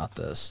chuckling about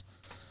this.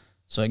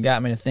 So it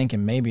got me to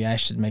thinking maybe I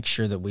should make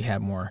sure that we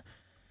have more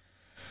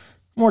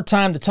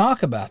time to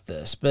talk about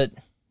this. But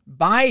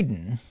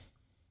Biden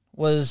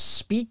was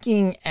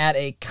speaking at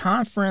a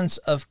conference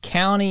of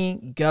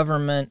county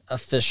government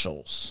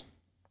officials.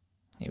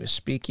 He was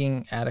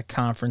speaking at a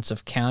conference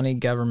of county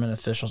government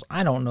officials.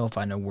 I don't know if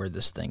I know where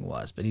this thing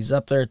was, but he's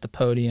up there at the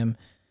podium,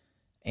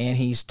 and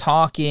he's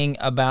talking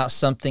about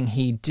something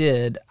he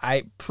did,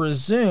 I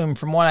presume,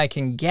 from what I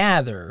can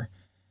gather,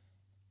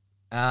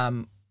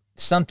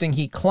 something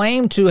he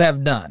claimed to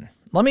have done.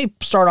 Let me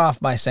start off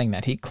by saying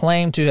that. He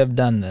claimed to have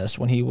done this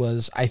when he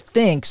was, I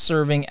think,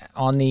 serving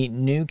on the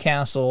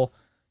Newcastle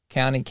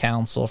County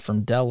Council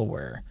from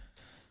Delaware.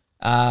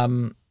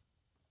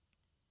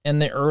 In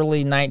the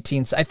early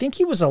 19th, I think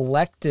he was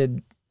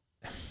elected,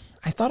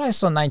 I thought I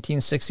saw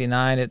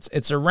 1969.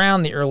 It's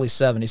around the early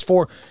 70s.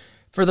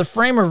 For the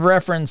frame of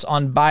reference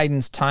on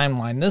Biden's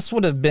timeline, this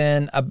would have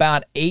been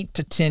about 8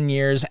 to 10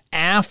 years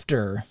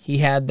after he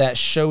had that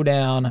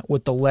showdown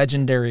with the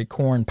legendary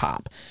Corn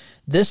Pop.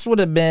 This would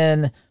have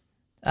been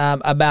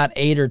about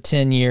 8 or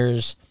 10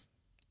 years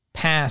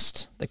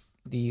past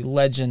the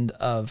legend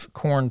of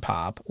Corn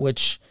Pop,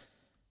 which,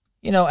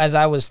 you know, as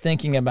I was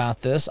thinking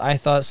about this, I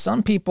thought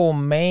some people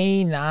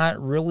may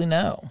not really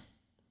know.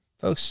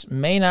 Folks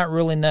may not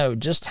really know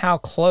just how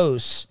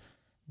close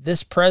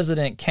this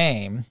president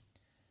came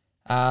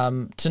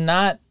to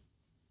not,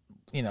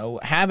 you know,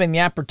 having the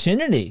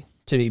opportunity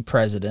to be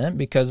president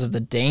because of the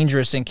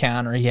dangerous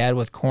encounter he had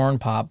with Corn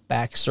Pop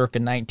back circa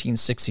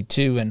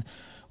 1962 in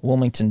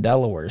Wilmington,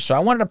 Delaware. So I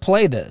wanted to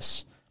play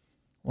this.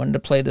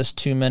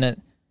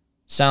 2-minute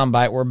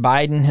soundbite where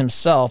Biden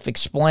himself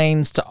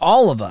explains to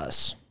all of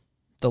us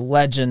the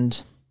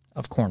legend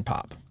of Corn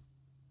Pop.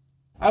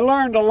 I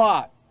learned a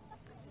lot,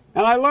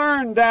 and I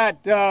learned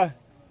that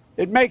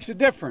it makes a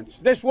difference.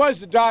 This was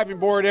the diving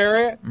board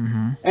area,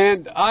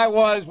 and I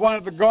was one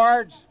of the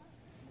guards,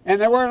 and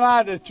there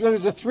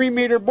was a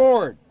 3-meter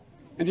board,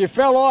 and if you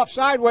fell off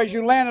sideways,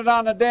 you landed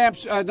on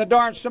the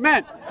darn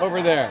cement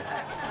over there.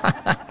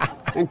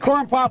 And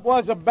Corn Pop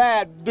was a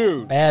bad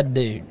dude. Bad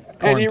dude.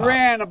 And he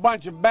ran a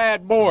bunch of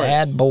bad boys.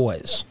 Bad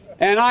boys.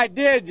 And I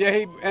did.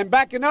 And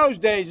back in those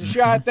days, to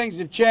show how things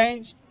have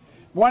changed,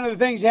 one of the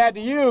things you had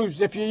to use,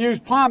 if you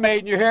used pomade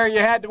in your hair, you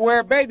had to wear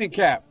a bathing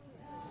cap.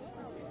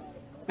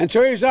 And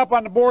so he was up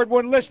on the board,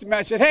 wouldn't listen to me.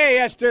 I said, "Hey,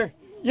 Esther,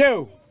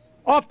 you,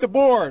 off the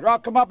board, or I'll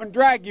come up and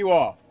drag you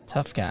off."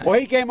 Tough guy. Well,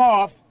 he came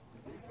off,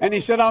 and he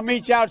said, "I'll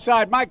meet you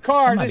outside." My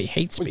car,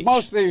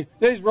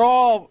 these were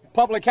all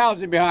public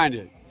housing behind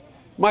it.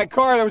 My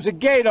car, there was a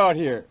gate out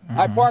here.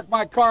 I parked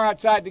my car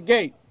outside the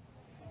gate.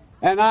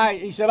 And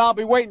he said, "I'll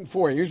be waiting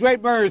for you." He was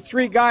waiting for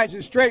 3 guys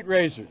in straight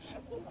razors.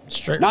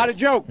 Not a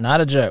joke.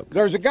 Not a joke.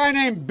 There was a guy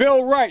named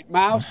Bill Wright,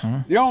 Mouse,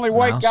 the only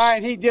white guy,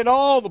 and he did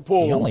all the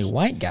pulls. The only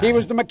white guy? He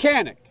was the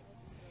mechanic.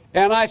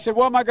 And I said,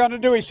 "What am I going to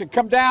do?" He said,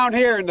 "Come down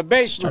here in the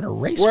basement." Start a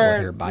race war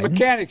here, Biden.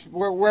 Mechanics,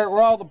 where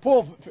all the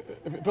pull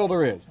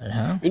filter is.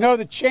 You know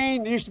the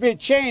chain, there used to be a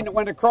chain that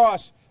went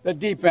across the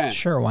deep end.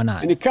 Sure, why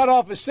not? And he cut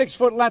off a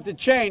 6-foot length of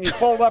chain. He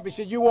pulled up. He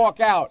said, "You walk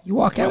out. You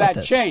walk out with with that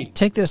this. chain. You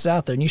take this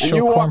out there and you show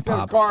you Corn walk to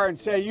Pop. the car and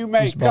say, 'You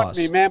may cut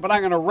me, man, but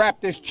I'm going to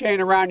wrap this chain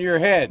around your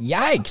head.'"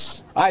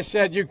 Yikes. I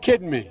said, "You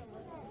kidding me?"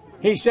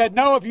 He said,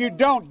 "No, if you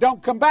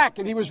don't come back."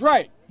 And he was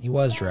right. He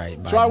was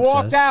right, Biden So I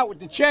walked says. out with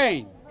the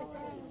chain.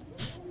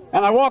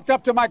 And I walked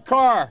up to my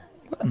car.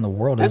 What in the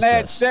world And is they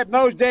had this? said, in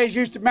those days, you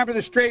used to remember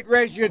the straight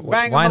razor. You'd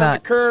bang Why them on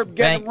not? the curb,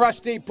 get them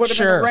rusty, put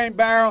them in the rain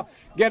barrel,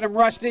 get them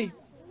rusty.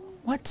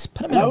 What?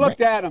 Put him And in I looked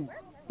at him,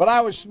 but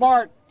I was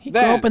smart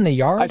then. grew up in the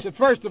yard? I said,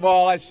 first of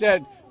all,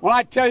 when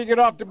I tell you get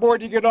off the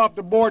board, you get off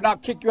the board, and I'll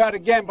kick you out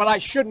again, but I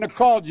shouldn't have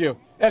called you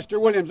Esther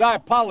Williams. I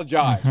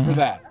apologize for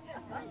that.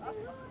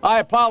 I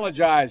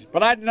apologize,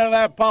 but I didn't know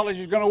that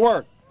apology was going to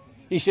work.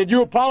 He said,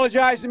 "You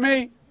apologize to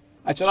me?"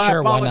 I said, Sure, "I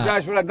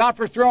apologize for that, not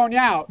for throwing you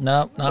out.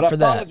 No, not but for I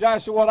that.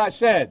 apologize for what I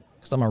said."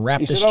 Because I'm going to wrap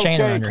He this said,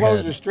 chain "Okay," around your closed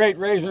head. the straight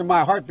razor, and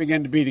my heart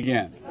began to beat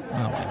again.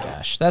 Oh, my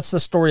gosh. That's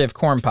the story of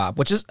Corn Pop,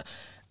 which is,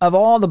 of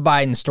all the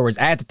Biden stories,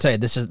 I have to tell you,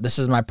 this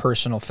is my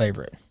personal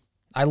favorite.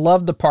 I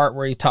love the part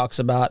where he talks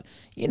about,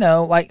 you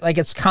know, like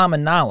it's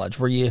common knowledge,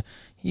 where we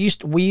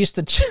used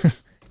to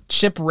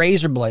chip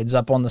razor blades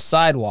up on the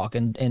sidewalk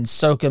and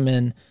soak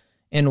them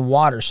in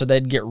water so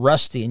they'd get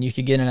rusty, and you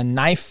could get in a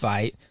knife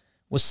fight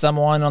with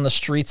someone on the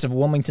streets of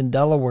Wilmington,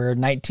 Delaware in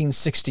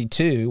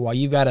 1962 while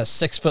you've got a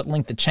 6-foot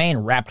length of chain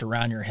wrapped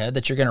around your head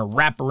that you're going to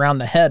wrap around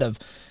the head of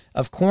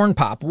Corn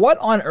Pop. What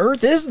on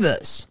earth is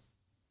this?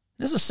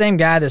 This is the same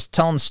guy that's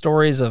telling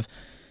stories of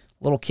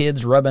little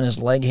kids rubbing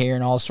his leg hair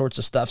and all sorts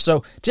of stuff.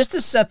 So just to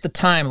set the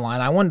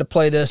timeline, I wanted to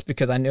play this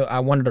because I knew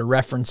I wanted to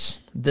reference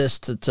this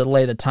to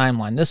lay the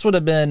timeline. This would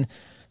have been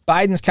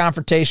Biden's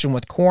confrontation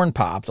with Corn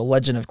Pop. The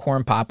legend of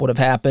Corn Pop would have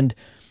happened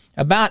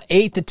about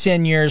 8 to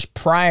 10 years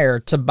prior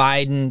to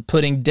Biden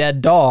putting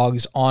dead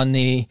dogs on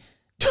the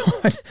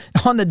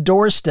on the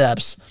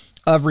doorsteps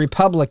of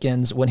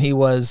Republicans when he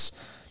was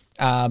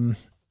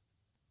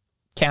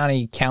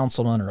county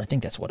councilman, or I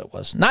think that's what it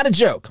was. Not a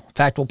joke. In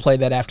fact, we'll play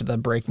that after the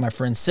break, my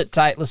friends. Sit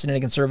tight, listening to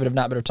Conservative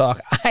Not Bitter Talk.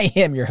 I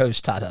am your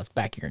host, Todd Huff.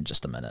 Back here in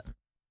just a minute.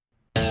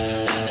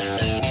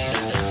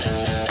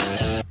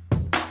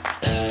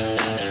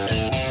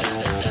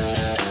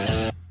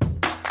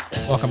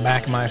 Welcome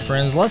back, my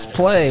friends. Let's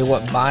play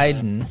what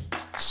Biden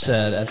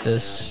said at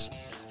this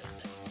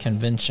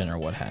convention or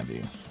what have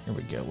you. Here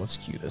we go. Let's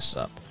cue this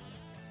up.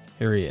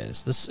 Here he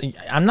is.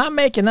 I'm not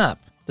making up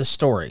this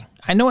story.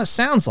 I know it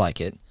sounds like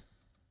it,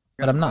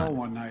 but I'm not.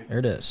 One night, here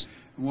it is.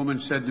 A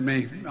woman said to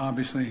me,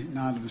 obviously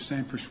not of the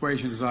same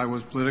persuasion as I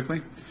was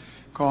politically,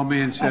 called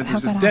me and said,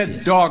 "There's a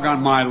dead dog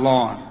on my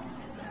lawn."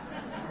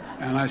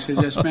 And I said,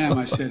 "Yes, ma'am."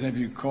 I said, "Have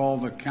you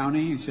called the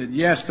county?" He said,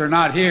 "Yes, they're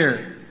not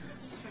here."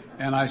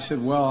 And I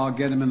said, "Well, I'll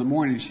get him in the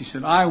morning." She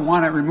said, "I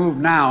want it removed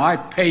now. I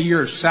pay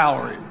your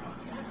salary."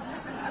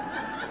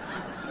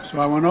 So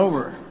I went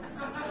over.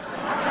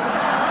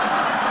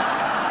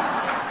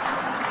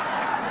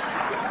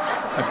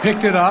 I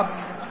picked it up.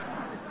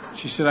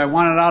 She said, "I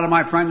want it out of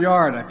my front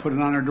yard." I put it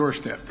on her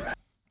doorstep.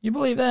 You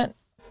believe that?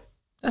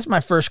 That's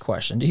my first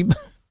question.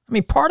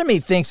 Part of me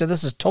thinks that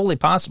this is totally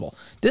possible.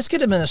 This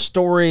could have been a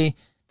story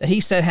that he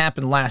said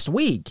happened last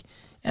week.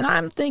 And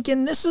I'm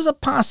thinking this is a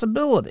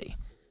possibility.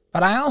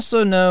 But I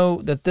also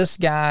know that this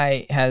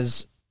guy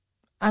has,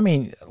 a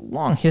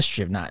long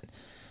history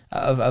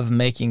of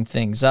making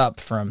things up,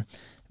 from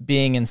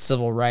being in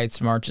civil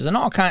rights marches and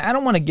all kind. I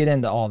don't want to get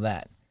into all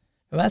that.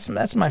 But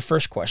that's my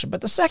first question.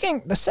 But the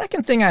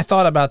second thing I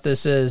thought about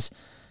this is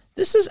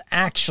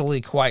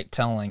actually quite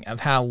telling of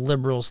how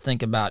liberals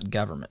think about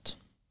government.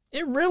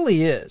 It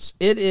really is.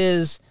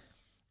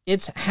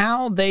 It's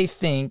how they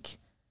think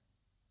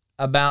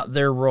about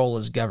their role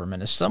as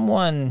government. If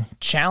someone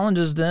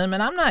challenges them,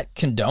 and I'm not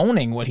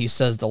condoning what he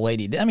says the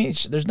lady did.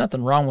 There's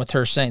nothing wrong with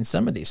her saying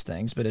some of these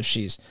things, but if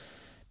she's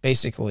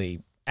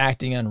basically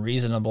acting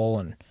unreasonable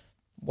and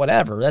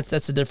whatever,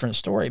 that's a different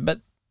story.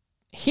 But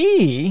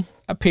he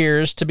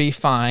appears to be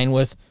fine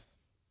with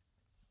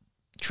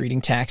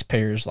treating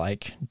taxpayers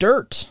like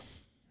dirt,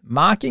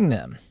 mocking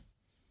them,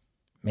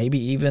 maybe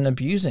even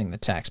abusing the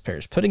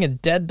taxpayers, putting a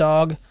dead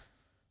dog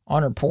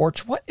on her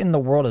porch. What in the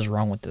world is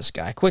wrong with this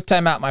guy? Quick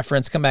time out, my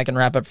friends. Come back and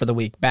wrap up for the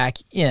week. Back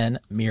in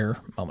mere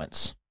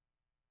moments.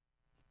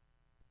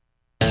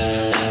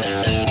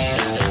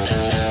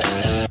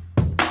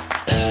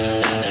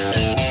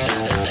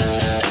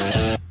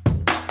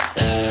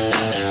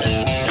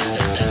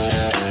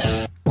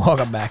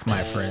 Welcome back,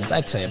 my friends.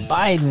 I tell you,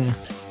 Biden,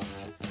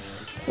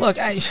 look,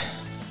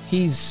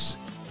 he's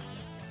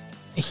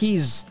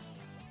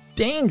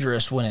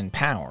dangerous when in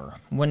power.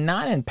 When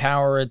not in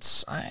power,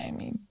 it's,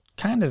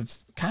 kind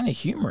of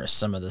humorous,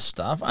 some of this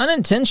stuff.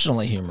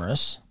 Unintentionally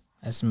humorous,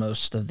 as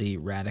most of the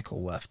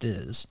radical left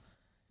is.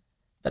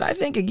 But I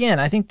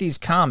think these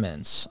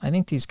comments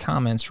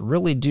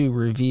really do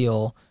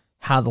reveal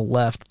how the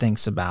left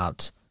thinks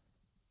about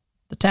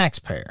the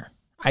taxpayer.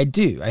 I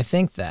do. I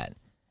think that.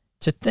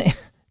 To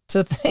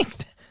think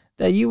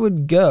that you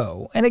would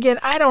go, and again,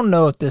 I don't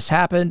know if this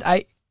happened.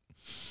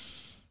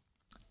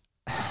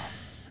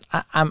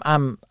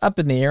 I'm up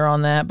in the air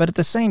on that, but at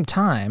the same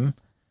time,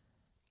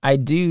 I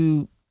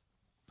do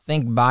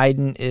think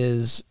Biden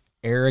is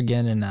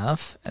arrogant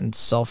enough and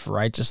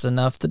self-righteous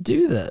enough to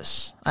do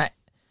this.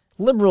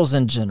 Liberals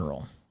in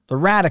general, the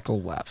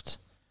radical left,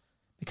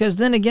 because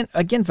then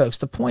again, folks,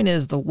 the point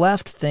is the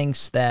left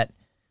thinks that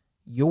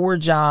your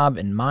job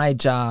and my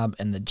job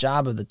and the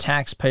job of the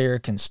taxpayer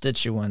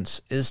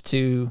constituents is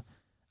to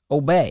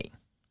obey.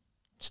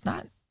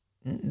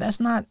 That's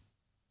not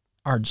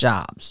our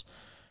jobs.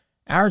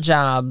 Our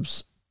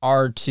jobs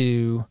are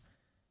to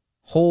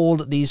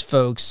hold these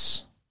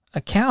folks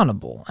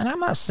accountable. And I'm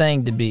not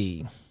saying to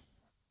be,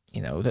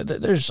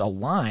 there's a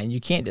line. You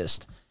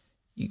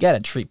got to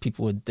treat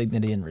people with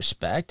dignity and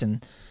respect.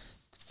 And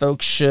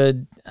folks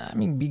should,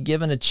 be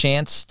given a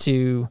chance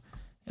to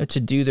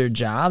do their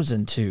jobs,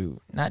 and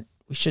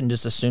we shouldn't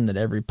just assume that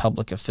every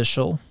public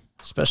official,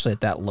 especially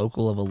at that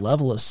local of a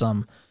level, is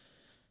some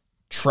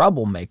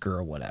troublemaker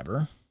or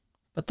whatever.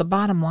 But the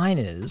bottom line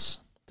is,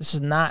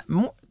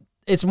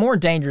 it's more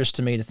dangerous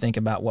to me to think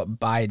about what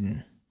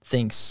Biden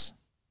thinks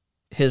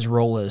his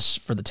role is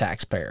for the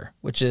taxpayer,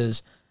 which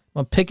is,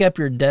 well, pick up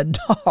your dead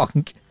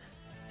dog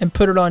and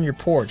put it on your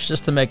porch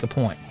just to make a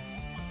point.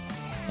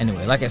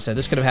 Anyway, like I said,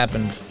 this could have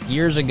happened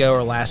years ago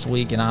or last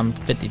week, and I'm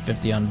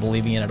 50-50 on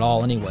believing it at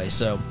all anyway.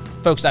 So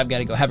Folks, I've got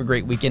to go. Have a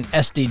great weekend.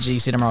 SDG. See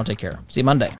you tomorrow. Take care. See you Monday.